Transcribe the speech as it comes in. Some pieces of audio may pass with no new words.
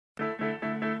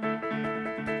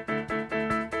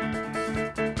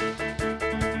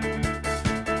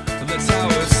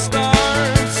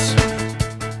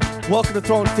Welcome to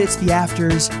Throwing Fits, the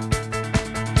Afters.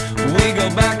 We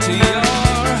go back to your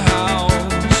house.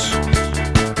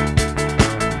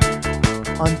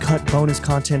 Uncut bonus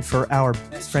content for our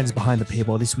best friends behind the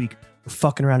paywall. This week, we're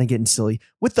fucking around and getting silly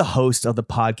with the host of the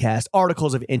podcast,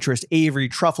 Articles of Interest, Avery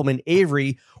Trufelman.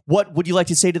 Avery, what would you like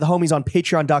to say to the homies on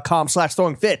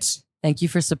patreon.com/throwingfits? Thank you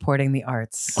for supporting the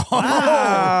arts.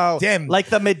 Wow. Damn. Like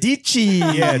the Medici.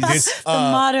 Yeah, dude. The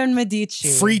modern Medici.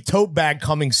 Free tote bag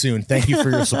coming soon. Thank you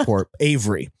for your support.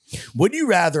 Avery, would you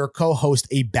rather co-host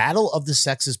a Battle of the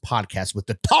Sexes podcast with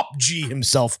the top G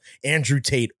himself, Andrew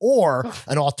Tate, or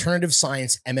an alternative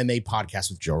science MMA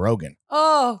podcast with Joe Rogan?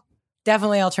 Oh,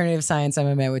 definitely alternative science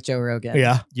MMA with Joe Rogan.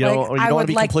 Yeah. You don't, Like, you I don't want would to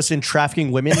be like- complicit in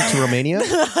trafficking women to Romania?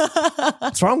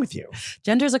 What's wrong with you?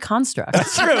 Gender's a construct.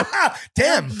 That's true.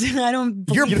 Damn. I don't.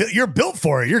 You're built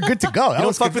for it. You're good to go. You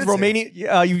don't fuck with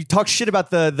Romania. You talk shit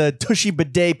about the Tushy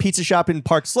Bidet pizza shop in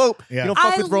Park Slope. Yeah. You don't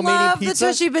fuck I with Romanian love pizza.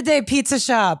 the Tushy Bidet pizza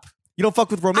shop. You don't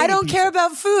fuck with Romanian I don't pizza. care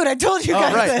about food. I told you Oh,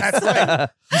 guys right. this. That's right.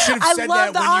 You should have I said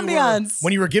love that the when ambiance.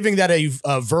 when you were giving that a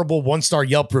verbal 1-star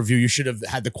Yelp review. You should have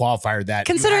had the qualifier that.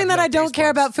 you Considering have that no I don't taste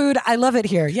care buds. about food, I love it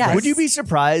here. Yes. Would you be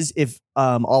surprised if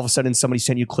all of a sudden somebody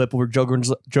sent you a clip where Joe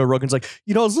Rogan's like,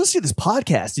 I was listening to this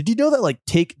podcast. Did you know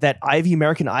that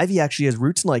American Ivy actually has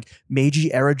roots in like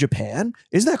Meiji era Japan?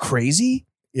 Isn't that crazy?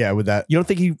 Yeah, with that. You don't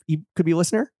think he could be a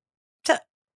listener?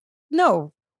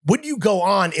 No. Would you go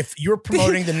on if you're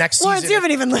promoting the next Lawrence, season? you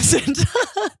haven't even listened.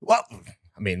 Well,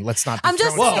 I mean, let's not. Be I'm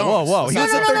just throwing saying. stones. Whoa. Let's He No, not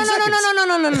was no, at no, 30 no, no, no, seconds. no,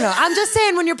 no, no, no, no. I'm just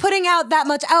saying when you're putting out that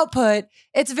much output,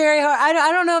 it's very hard.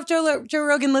 I don't know if Joe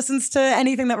Rogan listens to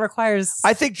anything that requires.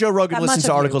 I think Joe Rogan That listens much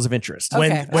to of you. articles of interest.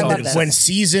 Okay, When I love this. when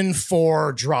season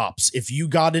 4 drops, if you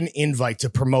got an invite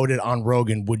to promote it on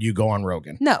Rogan, would you go on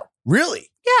Rogan? No. Really?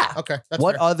 Yeah. Okay. That's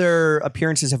What fair. other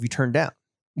appearances have you turned down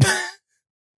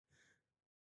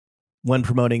when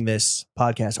promoting this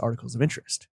podcast, Articles of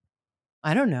Interest?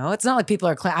 I don't know. It's not like people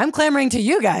are. I'm clamoring to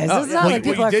you guys. Oh, It's yeah. not like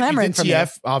people are clamoring you for did me.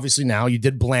 TF, obviously now. You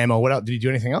did Blammo. What else? Did you do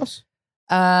anything else?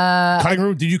 I Cutting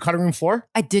room? Did you do cutting room floor?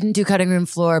 didn't do cutting room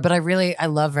floor, but I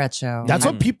love Retro. That's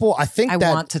what people. I think I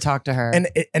that. want to talk to her.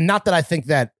 And not that I think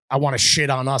that I want to shit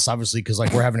on us, obviously, because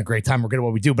like we're having a great time, we're good at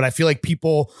what we do. But I feel like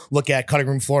people look at cutting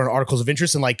room floor and articles of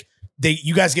interest, and like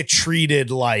you guys get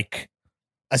treated like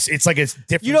it's like it's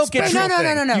different. You don't get special no,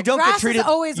 thing. no. You don't Grass get is treated.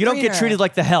 always You don't get greener. treated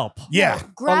like the help. Yeah,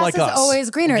 Grass unlike is us. always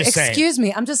greener. I'm just saying. Excuse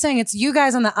me. I'm just saying it's you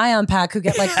guys on the Ion Pack who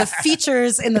get like the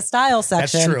features in the style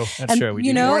that's section. true. That's And, true. We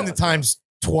you do. know- We're in the Times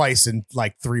twice in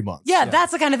like 3 months. Yeah,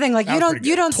 that's the kind of thing. Like That was pretty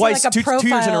you good. don't Twice, see like a profile. 2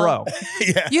 years in a row.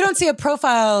 yeah. You don't see a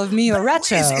profile of me or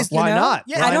Retro. Is- you Why know? not?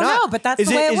 Yeah, Why I don't not? know, but that's Is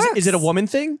the way it it works. is it a woman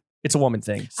thing? It's a woman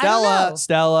thing. I don't know.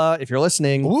 Stella, if you're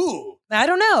listening, Ooh. I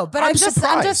don't know, but I'm I'm just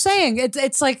surprised. saying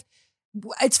it's like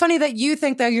it's funny that you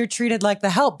think that you're treated like the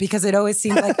help because it always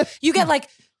seems like you get like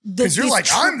Because you're these like,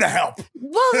 I'm the help.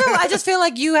 Well, no, I just feel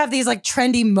like you have these like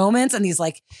trendy moments and these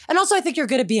like, and also I think you're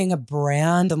good at being a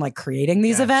brand and like creating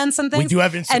these Yeah. events and things. We do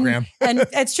have Instagram. And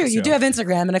it's true, you do So. have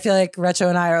Instagram, and I feel like Retro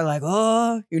and I are like,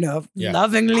 Yeah.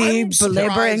 lovingly I'm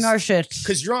belaboring surprised- our shit.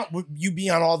 Because you be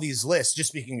on all these lists. Just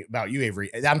speaking about you,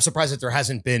 Avery, I'm surprised that there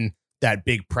hasn't been that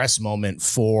big press moment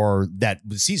for that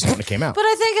season when it came out. But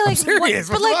I think like, I'm serious.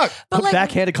 but What the like, fuck? but like,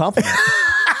 backhanded compliment.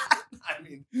 I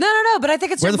mean, no. But I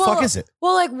think it's where the well, fuck is it?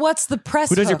 Well, like, what's the press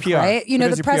Who does your hook, PR? right? You Who know,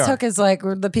 does the your press PR? hook is like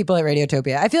the people at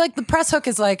Radiotopia. I feel like the press hook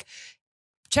is like,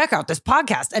 check out this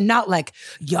podcast, and not like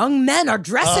young men are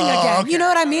dressing Oh, again. okay. You know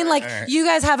what I mean? Like, All right. you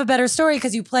guys have a better story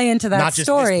because you play into that Not just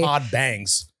story. this pod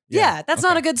bangs. Yeah, that's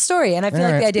not a good story. And I feel All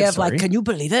like right, the it's a idea good of like, story. can you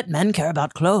believe it? Men care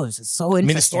about clothes. It's so interesting. I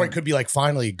mean, the story could be like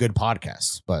finally a good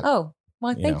podcast, but Oh,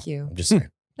 well, you thank know, you. I'm just saying.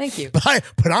 Thank you. But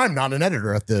I'm not an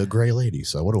editor at the Gray Lady,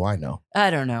 so what do I know? I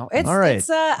don't know. It's All right. It's,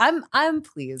 I'm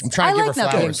pleased. I'm trying to I give like her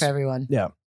navigating flowers. for everyone.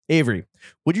 Avery,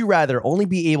 would you rather only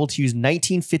be able to use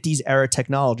 1950s era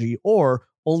technology or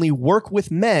only work with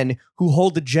men who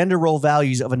hold the gender role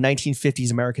values of a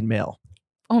 1950s American male?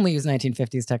 Only use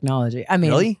 1950s technology. I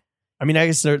mean, Really? I mean, I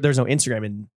guess there's no Instagram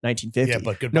in 1950. Yeah,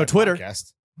 but good. No Twitter.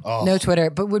 Podcast. Oh. no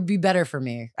Twitter, but would be better for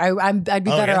me. I'd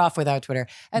be Oh, better yeah? off without Twitter.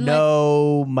 And like,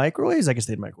 no microwaves? I guess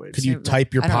they had microwaves. Could you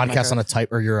type your I don't have podcast on a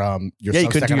type or your Yeah, you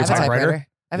Substack could do on your I have a typewriter? typewriter.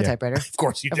 I have a Yeah. typewriter. Of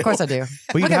course you do. Of course I do.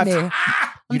 But Look you'd at have me. to, I'm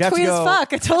you'd have to twee as go.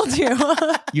 fuck. I told you.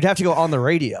 You'd have to go on the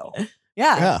radio.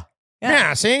 yeah.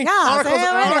 Yeah, see? Yeah, Articles, see,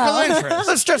 I know. article interest.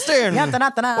 Let's just in. Yeah,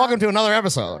 da-na-da-na. Welcome to another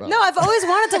episode. No, I've always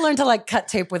wanted to learn to like cut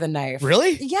tape with a knife.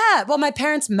 Really? Yeah. Well, my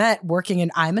parents met working in,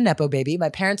 I'm a Nepo baby. My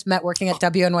parents met working at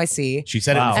WNYC. She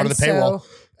said it Wow. in front of the paywall.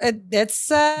 So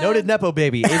it's Noted Nepo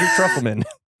baby, Avery Trufelman.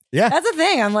 Yeah. That's the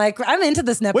thing. I'm like, I'm into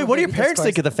this network. Wait, what do your parents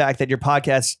think of the fact that your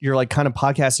podcast, you're like kind of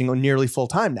podcasting nearly full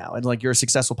time now, and like you're a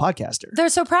successful podcaster? They're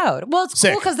so proud. Well, it's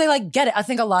Sick. cool because they like get it. I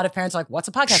think a lot of parents are like, what's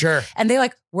a podcast? Sure. And they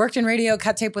like worked in radio,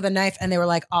 cut tape with a knife, and they were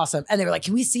like, awesome. And they were like,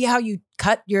 can we see how you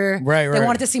cut your? Right. They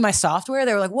wanted to see my software.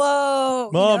 They were like, whoa,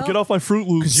 Mom, get off my Fruit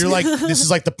Loops. Because you're like, this is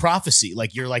like the prophecy.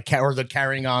 Like you're like, or the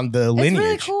carrying on the lineage. It's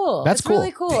really cool. That's it's cool.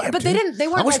 really cool. Damn, but dude. they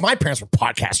weren't I wish like, my parents were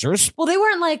podcasters. well, they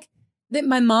weren't like,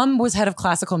 my mom was head of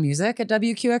classical music at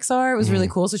WQXR. It was really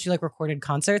cool. So she like recorded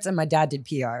concerts, and my dad did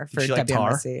PR for Did she like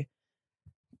Tar? WNYC.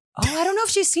 Oh, I don't know if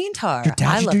she's seen Tar. Your dad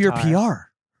I should love do your Tar.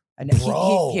 PR. I know.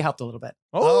 Bro. He helped a little bit.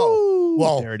 Oh,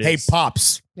 well, there it hey, is.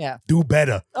 pops, Yeah. do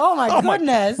better. Oh my Oh my-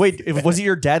 goodness. Wait, was it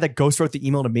your dad that ghost wrote the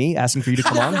email to me asking for you to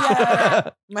come on?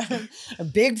 Yeah. A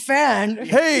big fan.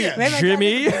 Hey, Maybe my dad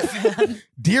Jimmy. is a big fan.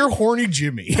 Dear horny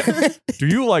Jimmy. Do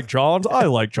you like Johns? I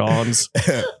like Johns.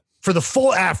 For the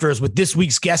full afters with this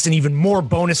week's guest and even more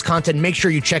bonus content, make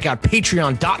sure you check out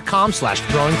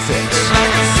patreon.com/throwingfits. I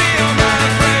can see all my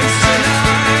friends